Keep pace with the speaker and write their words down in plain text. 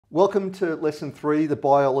Welcome to lesson 3, the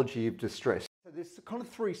biology of distress. So there's kind of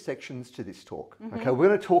 3 sections to this talk. Okay, we're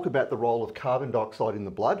going to talk about the role of carbon dioxide in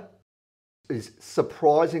the blood. Is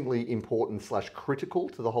surprisingly important / critical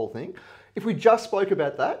to the whole thing. If we just spoke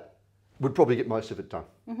about that, we'd probably get most of it done.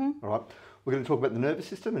 All right. We're going to talk about the nervous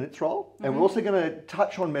system and its role, and we're also going to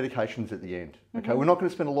touch on medications at the end. Okay, we're not going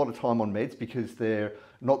to spend a lot of time on meds because they're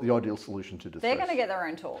not the ideal solution to distress. They're going to get their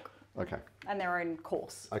own talk. Okay. And their own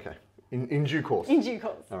course. Okay. In due course. In due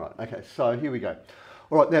course. All right. Okay. So here we go.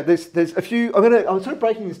 All right. Now there's a few. I'm sort of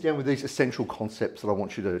breaking this down with these essential concepts that I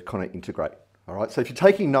want you to kind of integrate. All right. So if you're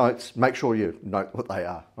taking notes, make sure you note what they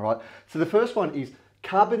are. All right. So the first one is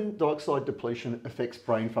carbon dioxide depletion affects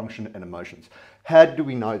brain function and emotions. How do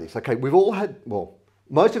we know this? Okay. We've all had, well,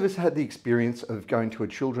 most of us had the experience of going to a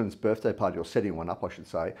children's birthday party, or setting one up, I should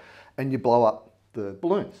say, and you blow up the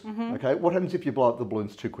balloons. Okay. What happens if you blow up the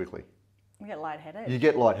balloons too quickly? You get lightheaded. You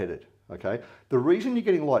get lightheaded. Okay. The reason you're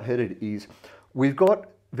getting lightheaded is we've got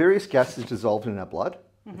various gases dissolved in our blood.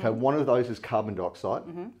 Okay. One of those is carbon dioxide.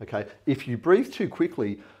 Okay. If you breathe too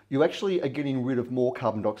quickly, you actually are getting rid of more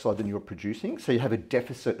carbon dioxide than you're producing. So you have a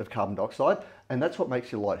deficit of carbon dioxide, and that's what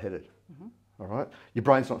makes you lightheaded. All right. Your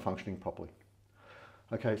brain's not functioning properly.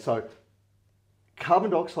 Okay. So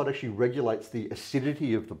carbon dioxide actually regulates the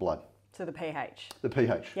acidity of the blood. So the pH. The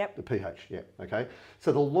pH. Yep. The pH, yeah. Okay.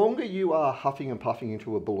 So the longer you are huffing and puffing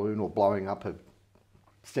into a balloon or blowing up a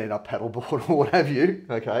stand-up paddleboard or what have you,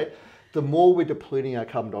 okay, the more we're depleting our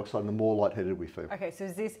carbon dioxide and the more lightheaded we feel. Okay, so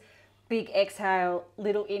is this big exhale,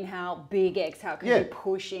 little inhale, big exhale, because you're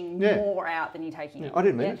pushing more out than you're taking in? I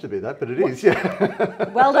didn't mean it to be that, but it is, yeah.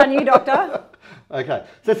 Well done, you doctor. Okay,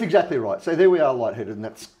 so that's exactly right. So there we are, lightheaded, and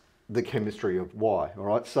that's the chemistry of why, all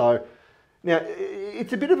right? So now,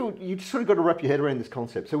 it's a bit of a, you just sort of got to wrap your head around this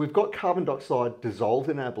concept. So we've got carbon dioxide dissolved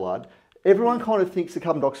in our blood. Everyone kind of thinks the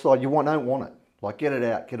carbon dioxide, don't want it. Like, get it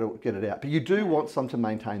out, get it out. But you do want some to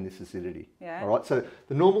maintain this acidity. Yeah. All right, so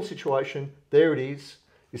the normal situation, there it is.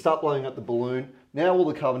 You start blowing up the balloon. Now all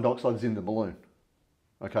the carbon dioxide is in the balloon,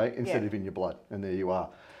 okay, instead of in your blood. And there you are.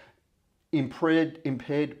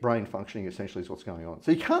 Impaired brain functioning essentially is what's going on. So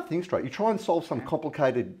you can't think straight. You try and solve some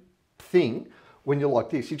complicated thing. When you're like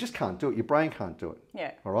this, you just can't do it. Your brain can't do it.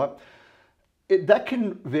 Yeah. All right. That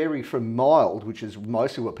can vary from mild, which is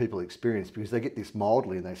mostly what people experience because they get this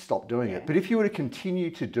mildly and they stop doing it. But if you were to continue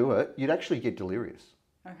to do it, you'd actually get delirious.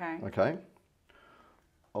 Okay. Okay.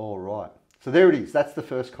 All right. So there it is. That's the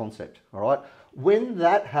first concept. All right. When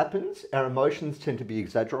that happens, our emotions tend to be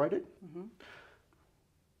exaggerated.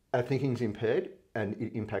 Our thinking's impaired and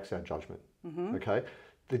it impacts our judgment. Okay.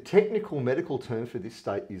 The technical medical term for this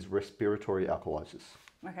state is respiratory alkalosis.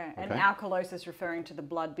 Okay, and alkalosis referring to the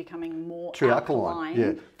blood becoming more alkaline.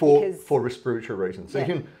 Yeah, for respiratory reasons. So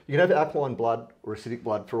you can have alkaline blood or acidic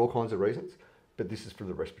blood for all kinds of reasons, but this is for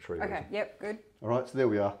the respiratory reason. Okay, yep, good. All right, so there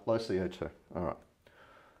we are, low CO2. All right.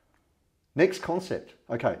 Next concept.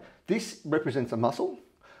 Okay, this represents a muscle.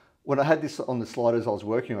 When I had this on the slide as I was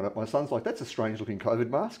working on it, my son's like, that's a strange looking COVID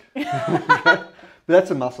mask. Okay? But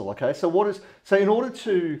that's a muscle, okay? So in order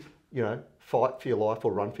to, fight for your life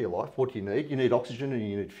or run for your life, what do you need? You need oxygen and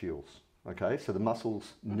you need fuels, okay? So the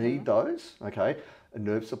muscles need those, okay? A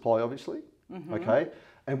nerve supply, obviously, okay?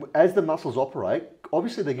 And as the muscles operate,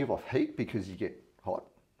 obviously they give off heat because you get hot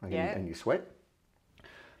and you sweat.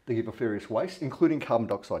 They give off various waste, including carbon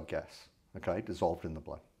dioxide gas, okay, dissolved in the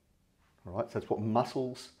blood. All right, so that's what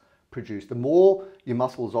muscles produce. The more your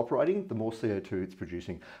muscle is operating, the more CO2 it's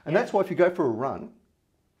producing. And that's why if you go for a run,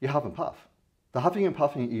 you huff and puff. The huffing and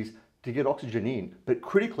puffing is to get oxygen in, but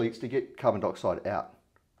critically it's to get carbon dioxide out.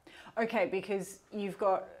 Okay, because you've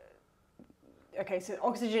got, so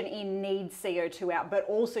oxygen in needs CO2 out, but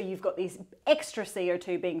also you've got this extra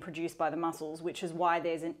CO2 being produced by the muscles, which is why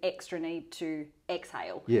there's an extra need to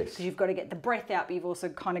exhale. Yes. Because you've got to get the breath out, but you've also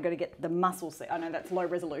kind of got to get the muscle, I know that's low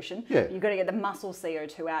resolution. Yeah. You've got to get the muscle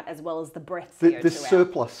CO2 out as well as the breath CO2 out. The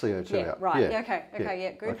surplus CO2 out. Right,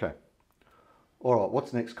 yeah, good. Okay. All right, what's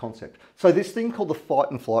the next concept? So this thing called the fight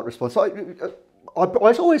and flight response. So I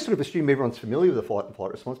always sort of assume everyone's familiar with the fight and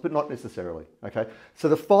flight response, but not necessarily, okay? So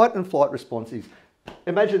the fight and flight response is,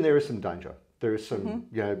 imagine there is some danger. There is some,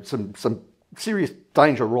 some serious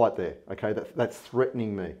danger right there, okay? That's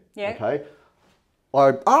threatening me, okay?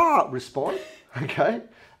 I respond, okay?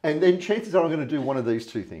 And then chances are I'm going to do one of these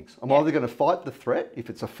two things. I'm either going to fight the threat, if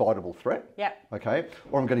it's a fightable threat, okay?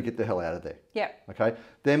 Or I'm going to get the hell out of there, okay?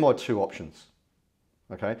 They're my two options,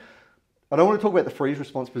 okay? I don't want to talk about the freeze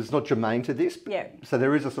response because it's not germane to this. So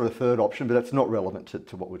there is a sort of third option, but that's not relevant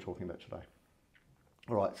to what we're talking about today.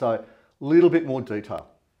 All right, so a little bit more detail.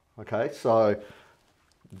 Okay, so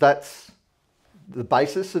that's the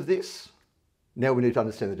basis of this. Now we need to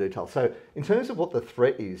understand the details. So in terms of what the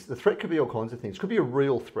threat is, the threat could be all kinds of things. It could be a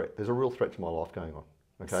real threat. There's a real threat to my life going on.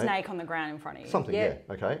 Okay. Snake on the ground in front of you. Something, yeah.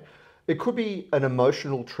 Okay. It could be an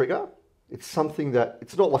emotional trigger. It's something that,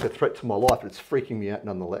 it's not like a threat to my life, but it's freaking me out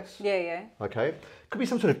nonetheless. Yeah, yeah. Okay. It could be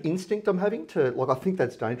some sort of instinct I'm having to, like, I think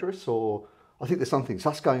that's dangerous, or I think there's something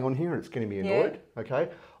sus going on here and it's getting me annoyed. Yeah. Okay.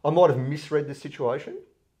 I might have misread the situation.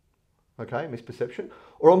 Okay, misperception.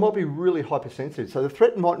 Or I might be really hypersensitive. So the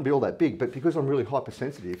threat mightn't be all that big, but because I'm really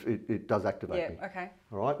hypersensitive, it does activate me. Yeah, okay.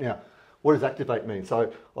 All right. Now, what does activate mean?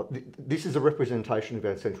 So this is a representation of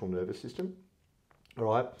our central nervous system. All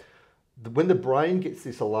right. When the brain gets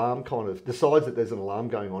this alarm, kind of decides that there's an alarm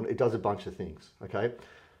going on, it does a bunch of things. Okay.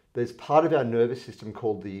 There's part of our nervous system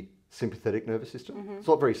called the sympathetic nervous system. Mm-hmm. It's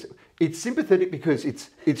not very. It's sympathetic because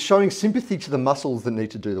it's showing sympathy to the muscles that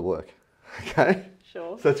need to do the work. Okay.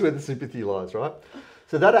 Sure. So that's where the sympathy lies, right?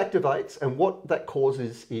 So that activates, and what that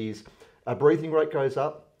causes is our breathing rate goes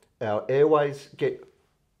up, our airways get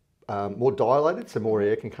more dilated, so more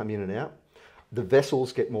air can come in and out. The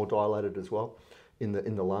vessels get more dilated as well in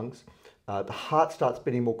the lungs. The heart starts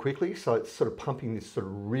beating more quickly, so it's sort of pumping this sort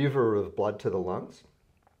of river of blood to the lungs,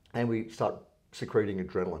 and we start secreting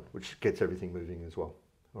adrenaline, which gets everything moving as well.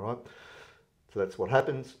 All right. So that's what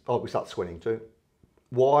happens. Oh, we start sweating too.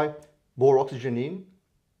 Why? More oxygen in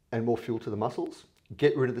and more fuel to the muscles.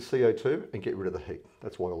 Get rid of the CO2 and get rid of the heat.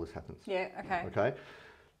 That's why all this happens. Yeah, okay. Okay.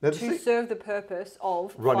 Now, to serve the purpose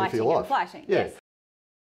of running fighting for your life. And fighting. Yeah. Yes.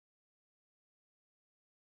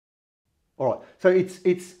 All right. So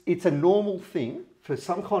it's a normal thing for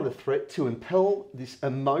some kind of threat to impel this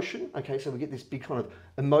emotion. Okay, so we get this big kind of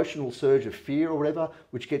emotional surge of fear or whatever,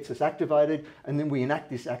 which gets us activated, and then we enact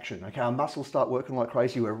this action. Okay, our muscles start working like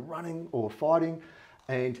crazy. We're running or fighting,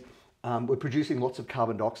 and we're producing lots of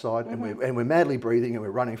carbon dioxide, mm-hmm. and we're madly breathing, and we're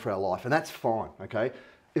running for our life, and that's fine. Okay,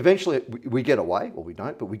 eventually we get away, or we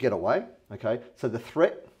don't, but we get away. Okay, so the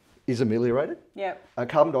threat is ameliorated. Yep.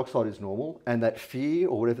 Carbon dioxide is normal, and that fear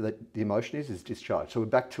or whatever that the emotion is discharged. So we're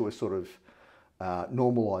back to a sort of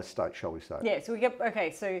normalized state, shall we say? Yeah. So we get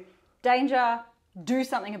so danger. Do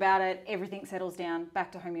something about it. Everything settles down.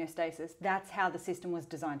 Back to homeostasis. That's how the system was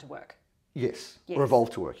designed to work. Yes. Or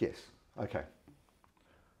evolved to work. Yes. Okay.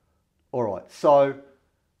 All right, so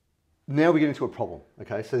now we get into a problem,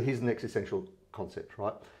 okay? So here's an existential concept,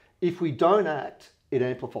 right? If we don't act, it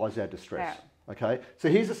amplifies our distress, okay? So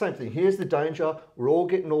here's the same thing. Here's the danger. We're all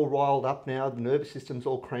getting all riled up now. The nervous system's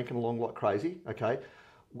all cranking along like crazy, okay?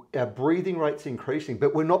 Our breathing rate's increasing,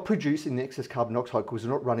 but we're not producing the excess carbon dioxide because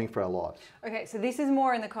we're not running for our lives. Okay, so this is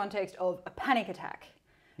more in the context of a panic attack.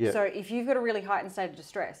 Yeah. So if you've got a really heightened state of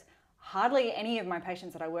distress, hardly any of my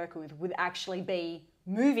patients that I work with would actually be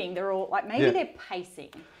moving. They're all like, maybe they're pacing,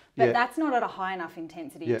 but that's not at a high enough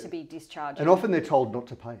intensity to be discharged. And often they're told not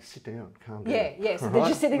to pace, sit down, calm down. Yeah, so they're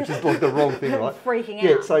just sitting there. Which is like the wrong thing, right? Freaking out.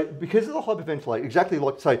 Yeah, so because of the hyperventilation, exactly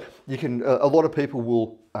like, say, you can, a lot of people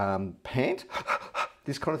will pant,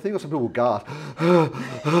 this kind of thing, or some people will gasp,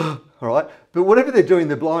 all right? But whatever they're doing,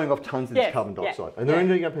 they're blowing off tons of this carbon dioxide, and they're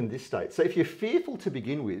ending up in this state. So if you're fearful to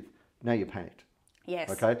begin with, now you're panicked. Yes.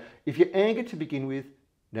 Okay? If you're angered to begin with,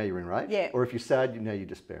 now you're enraged. Yeah. Or if you're sad, now you're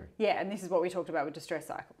despairing. Yeah, and this is what we talked about with distress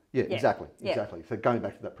cycle. Yeah, exactly. So going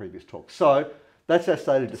back to that previous talk. So that's our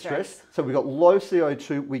state of distress. So we've got low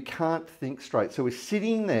CO2, we can't think straight. So we're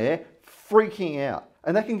sitting there freaking out.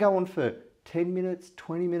 And that can go on for 10 minutes,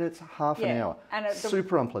 20 minutes, half an hour. And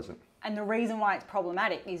super unpleasant. And the reason why it's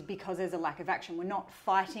problematic is because there's a lack of action. We're not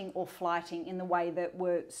fighting or flighting in the way that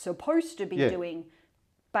we're supposed to be doing.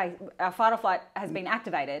 Our fight or flight has been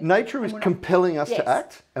activated. Nature is compelling us to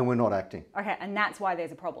act, and we're not acting. Okay, and that's why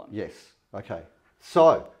there's a problem. Yes. Okay.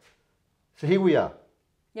 So here we are.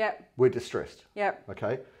 Yep. We're distressed. Yep.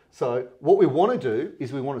 Okay. So what we want to do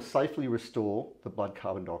is we want to safely restore the blood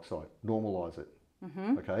carbon dioxide, normalise it.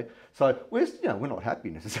 Mm-hmm. Okay. So we're not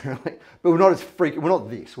happy necessarily, but we're not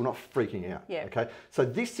freaking out. Yeah. Okay. So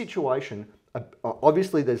this situation.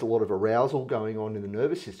 Obviously, there's a lot of arousal going on in the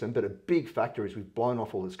nervous system, but a big factor is we've blown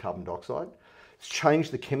off all this carbon dioxide. It's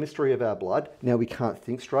changed the chemistry of our blood. Now we can't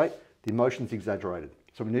think straight. The emotion's exaggerated.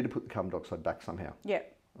 So we need to put the carbon dioxide back somehow. Yeah.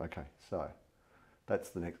 Okay, so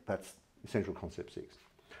that's essential concept 6.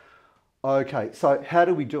 Okay, so how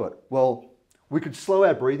do we do it? Well, we could slow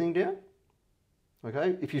our breathing down.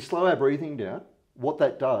 Okay, if you slow our breathing down, what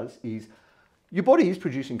that does is your body is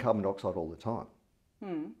producing carbon dioxide all the time.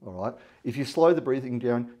 All right. If you slow the breathing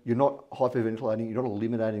down, you're not hyperventilating, you're not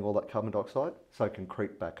eliminating all that carbon dioxide, so it can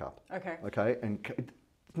creep back up. Okay. Okay, and it's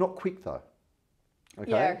not quick though.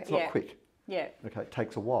 Okay, it's not quick. Yeah. Okay, it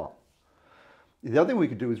takes a while. The other thing we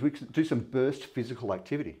could do is we could do some burst physical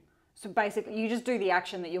activity. So basically, you just do the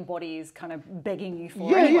action that your body is kind of begging you for.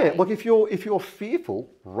 Yeah, anyway. yeah. Like if you're fearful,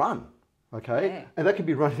 run. Okay, Yeah. and that could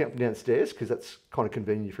be running up and down stairs because that's kind of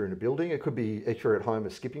convenient if you're in a building. It could be if you're at home, a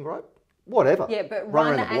skipping rope, whatever. Yeah, but Run run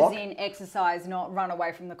around the as block. in exercise, not run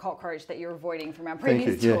away from the cockroach that you're avoiding from our Thank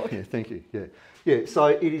previous you. talk. Yeah, thank you. Yeah. So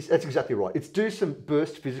it is. That's exactly right. It's do some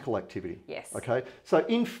burst physical activity. Yes. Okay. So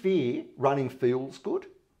in fear, running feels good.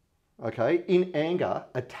 Okay. In anger,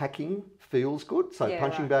 attacking feels good. So Yeah,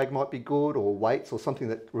 punching right. bag might be good, or weights, or something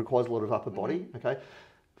that requires a lot of upper body. Okay.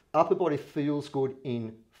 Upper body feels good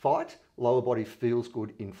in fight. Lower body feels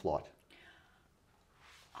good in flight.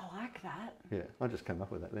 I like that. Yeah, I just came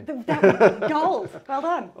up with that then. That was gold. Well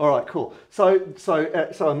done. All right, cool. So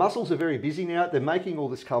our muscles are very busy now. They're making all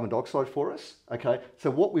this carbon dioxide for us. Okay. So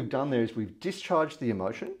what we've done there is we've discharged the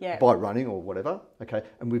emotion Yeah. by running or whatever. Okay,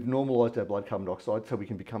 and we've normalised our blood carbon dioxide so we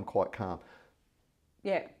can become quite calm.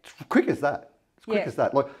 Yeah. It's quick as that. It's quick Yeah. as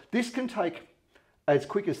that. Like this can take as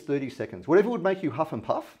quick as 30 seconds. Whatever would make you huff and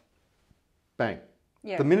puff, bang.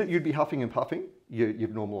 Yeah. The minute you'd be huffing and puffing,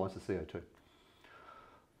 you've normalised the CO2.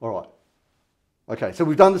 All right. Okay, so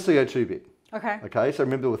we've done the CO2 bit. Okay. Okay, so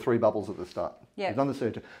remember there were 3 bubbles at the start. Yeah. We've done the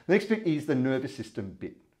CO2. The next bit is the nervous system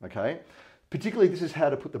bit. Okay, particularly this is how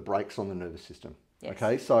to put the brakes on the nervous system. Yes.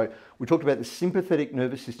 Okay, so we talked about the sympathetic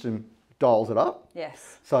nervous system dials it up.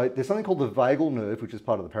 Yes. So there's something called the vagal nerve, which is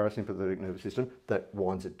part of the parasympathetic nervous system, that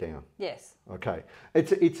winds it down. Yes. Okay,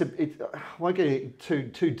 it's I won't get too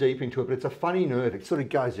deep into it, but it's a funny nerve. It sort of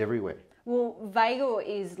goes everywhere. Well, vagal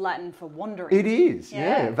is Latin for wandering. It is,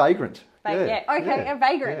 yeah, vagrant. Yeah. Okay. A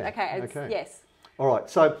vagrant. yeah, Okay. okay. Yes. All right,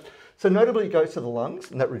 so notably it goes to the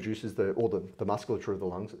lungs, and that reduces the musculature of the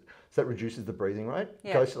lungs. So that reduces the breathing rate.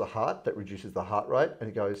 Yeah. It goes to the heart, that reduces the heart rate, and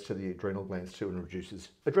it goes to the adrenal glands too, and reduces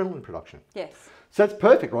adrenaline production. Yes. So that's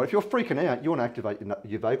perfect, right? If you're freaking out, you want to activate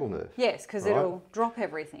your vagal nerve. Yes, because Right. it'll drop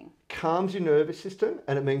everything. Calms your nervous system,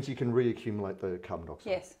 and it means you can reaccumulate the carbon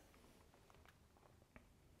dioxide. Yes.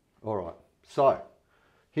 All right, so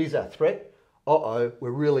here's our threat. Uh-oh,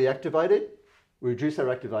 we're really activated. We reduce our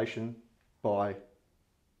activation by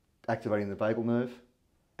activating the vagal nerve,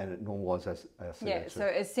 and it normalises our CO2. Yeah. So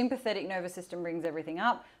a sympathetic nervous system brings everything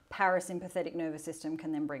up. Parasympathetic nervous system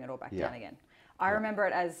can then bring it all back down again. I remember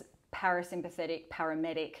it as parasympathetic,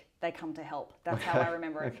 paramedic. They come to help. That's how I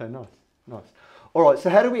remember it. Okay, nice. All right,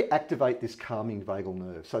 so how do we activate this calming vagal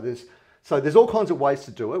nerve? So there's all kinds of ways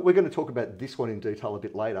to do it. We're going to talk about this one in detail a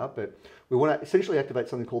bit later, but we want to essentially activate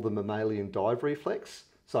something called the mammalian dive reflex.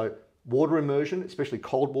 So water immersion, especially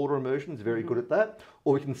cold water immersion, is very good at that.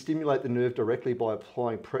 Or we can stimulate the nerve directly by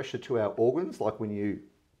applying pressure to our organs, like when you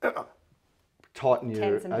tighten your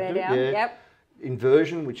Tense and bear abdomen. down. Yeah. Yep.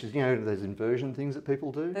 Inversion, which is, those inversion things that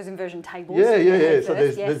people do. Those inversion tables. Yeah. Head So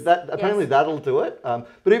first. there's that. Apparently that'll do it.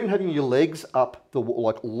 But even having your legs up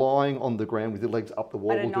like lying on the ground with your legs up the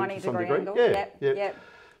wall At a will do it 90 to some degree degree. angle. Yeah. Yep.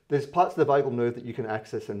 There's parts of the vagal nerve that you can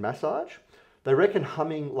access and massage. They reckon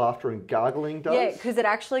humming, laughter, and gargling does. Yeah, because it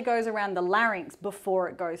actually goes around the larynx before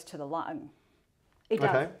it goes to the lung. It does.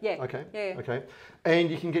 Okay. Yeah. Okay. Yeah. Okay. And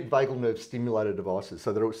you can get vagal nerve stimulator devices.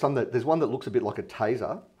 So there's one that looks a bit like a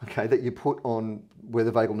taser. Okay, that you put on where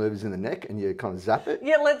the vagal nerve is in the neck, and you kind of zap it.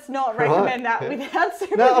 Yeah, let's not recommend that without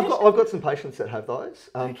supervision. No, I've got some patients that have those.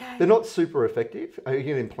 Okay. They're not super effective. You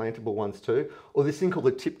get implantable ones too. Or this thing called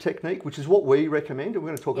the tip technique, which is what we recommend, and we're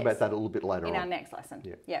going to talk about that a little bit later in on. our next lesson.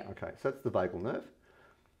 Yeah. Okay, so that's the vagal nerve.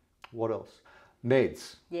 What else?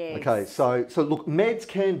 Meds. Yes. Okay, so look, meds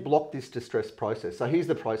can block this distress process. So here's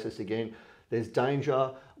the process again. There's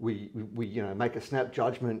danger. We make a snap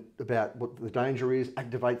judgment about what the danger is,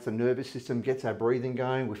 activates the nervous system, gets our breathing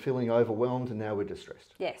going. We're feeling overwhelmed, and now we're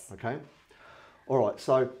distressed. Yes. Okay. All right.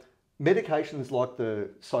 So medications like the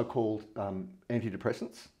so-called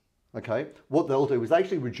antidepressants. Okay. What they'll do is they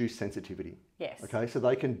actually reduce sensitivity. Yes. Okay. So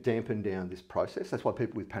they can dampen down this process. That's why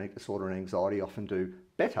people with panic disorder and anxiety often do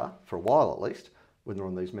better, for a while at least, when they're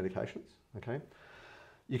on these medications. Okay.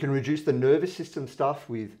 You can reduce the nervous system stuff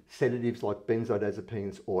with sedatives like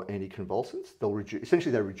benzodiazepines or anticonvulsants.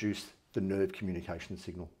 Essentially they reduce the nerve communication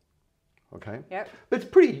signal. Okay. Yep. But it's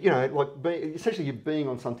pretty, essentially you're being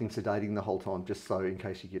on something sedating the whole time, just so in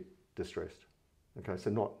case you get distressed. Okay. So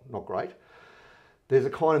not great. There's a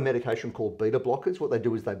kind of medication called beta blockers. What they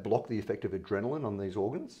do is they block the effect of adrenaline on these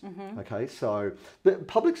organs. Mm-hmm. Okay, so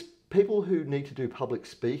people who need to do public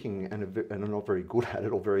speaking and are not very good at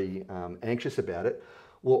it or very anxious about it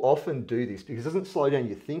will often do this because it doesn't slow down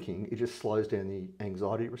your thinking, it just slows down the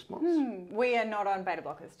anxiety response. We are not on beta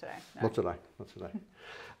blockers today. No. Not today.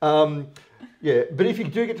 But if you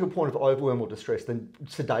do get to a point of overwhelm or distress, then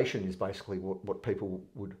sedation is basically what people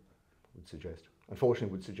would suggest.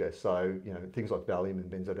 unfortunately would suggest. So, things like Valium and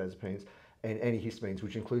benzodiazepines and antihistamines,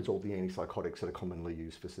 which includes all the antipsychotics that are commonly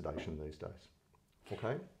used for sedation these days.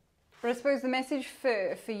 Okay? But I suppose the message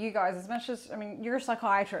for you guys, as much as, I mean, you're a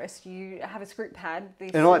psychiatrist, you have a script pad.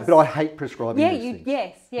 But I hate prescribing these things.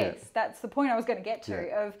 Yes. Yeah. That's the point I was going to get to,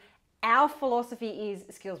 of our philosophy is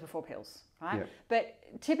skills before pills, right? Yeah.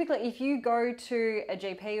 But typically if you go to a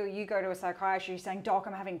GP or you go to a psychiatrist, you're saying, Doc,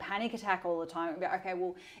 I'm having panic attack all the time. Okay,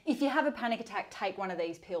 well, if you have a panic attack, take one of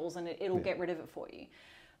these pills and it'll get rid of it for you.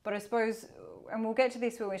 But I suppose, and we'll get to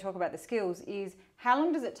this when we talk about the skills, is how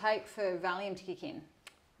long does it take for Valium to kick in?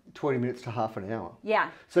 20 minutes to half an hour. Yeah.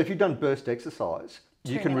 So if you've done burst exercise,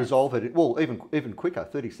 you can resolve it. Well, even quicker,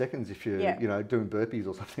 30 seconds if you're doing burpees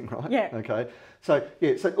or something, right? Yeah. Okay. So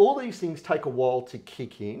so all these things take a while to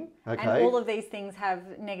kick in. Okay. And all of these things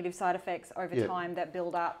have negative side effects over time that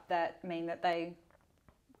build up, that mean that the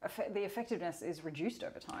effectiveness is reduced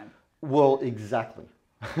over time. Well, exactly.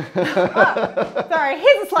 Sorry,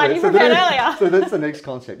 here's a slide you prepared earlier. So that's the next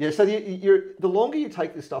concept. Yeah, so the longer you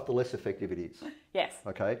take this stuff, the less effective it is. Yes.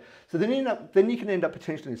 Okay. So then you can end up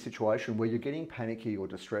potentially in a situation where you're getting panicky or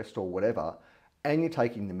distressed or whatever, and you're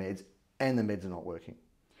taking the meds, and the meds are not working.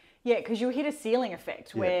 Yeah, because you hit a ceiling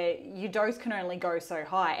effect where your dose can only go so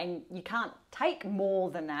high, and you can't take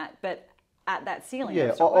more than that, but at that ceiling.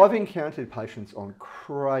 Yeah, I've encountered patients on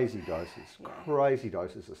crazy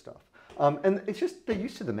doses of stuff. And it's just, they're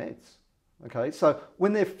used to the meds, okay? So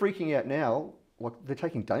when they're freaking out now, like they're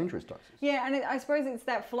taking dangerous doses. Yeah, and I suppose it's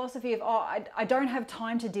that philosophy of, I don't have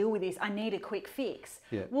time to deal with this, I need a quick fix.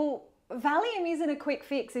 Yeah. Well, Valium isn't a quick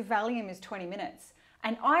fix if Valium is 20 minutes.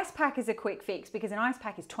 An ice pack is a quick fix because an ice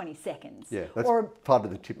pack is 20 seconds. Yeah, that's part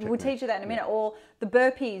of the tip technique. We'll teach you that in a minute. Or the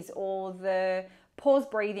burpees or the pause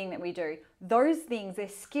breathing that we do. Those things, they're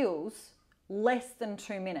skills. Less than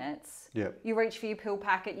 2 minutes, you reach for your pill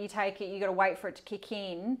packet, you take it, you got to wait for it to kick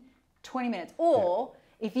in, 20 minutes. Or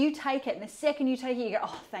if you take it and the second you take it, you go,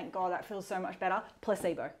 oh, thank God, that feels so much better.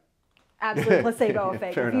 Placebo. Absolute placebo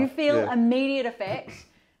effect. If you feel immediate effect,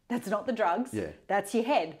 that's not the drugs. Yeah. That's your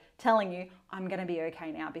head telling you, I'm going to be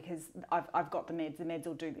okay now because I've got the meds. The meds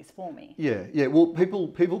will do this for me. Yeah. Well,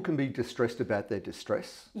 people can be distressed about their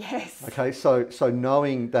distress. Yes. Okay, so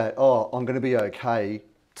knowing that, I'm going to be okay,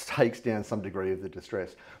 takes down some degree of the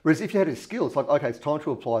distress. Whereas if you had a skill, it's like, okay, it's time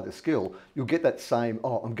to apply the skill. You'll get that same,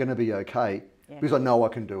 I'm going to be okay because I know I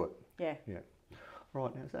can do it. Yeah. Yeah.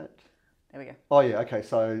 Right, how's that? There we go. Oh yeah, okay,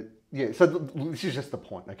 so this is just the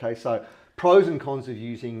point, okay? So pros and cons of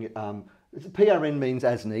using, PRN means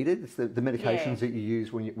as needed. It's the medications that you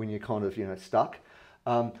use when you're kind of, stuck.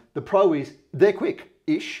 The pro is they're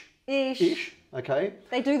quick-ish. Ish. Okay.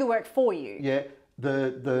 They do the work for you. Yeah.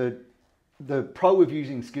 The pro of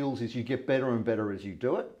using skills is you get better and better as you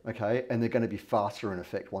do it, okay? And they're going to be faster in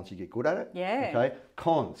effect once you get good at it. Yeah. Okay.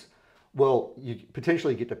 Cons. Well, you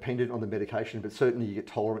potentially get dependent on the medication, but certainly you get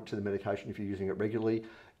tolerant to the medication if you're using it regularly.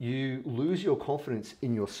 You lose your confidence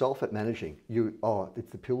in yourself at managing. It's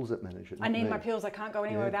the pills that manage it. I need my pills. I can't go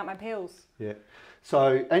anywhere without my pills. Yeah.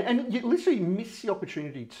 So, and you literally miss the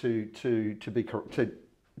opportunity to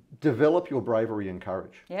develop your bravery and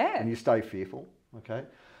courage. Yeah. And you stay fearful. Okay.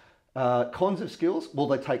 Cons of skills, well,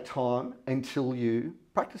 they take time until you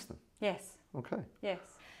practice them. Yes. Okay. Yes.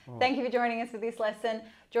 Thank you for joining us for this lesson.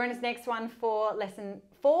 Join us next one for lesson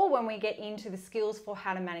 4 when we get into the skills for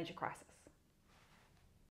how to manage a crisis.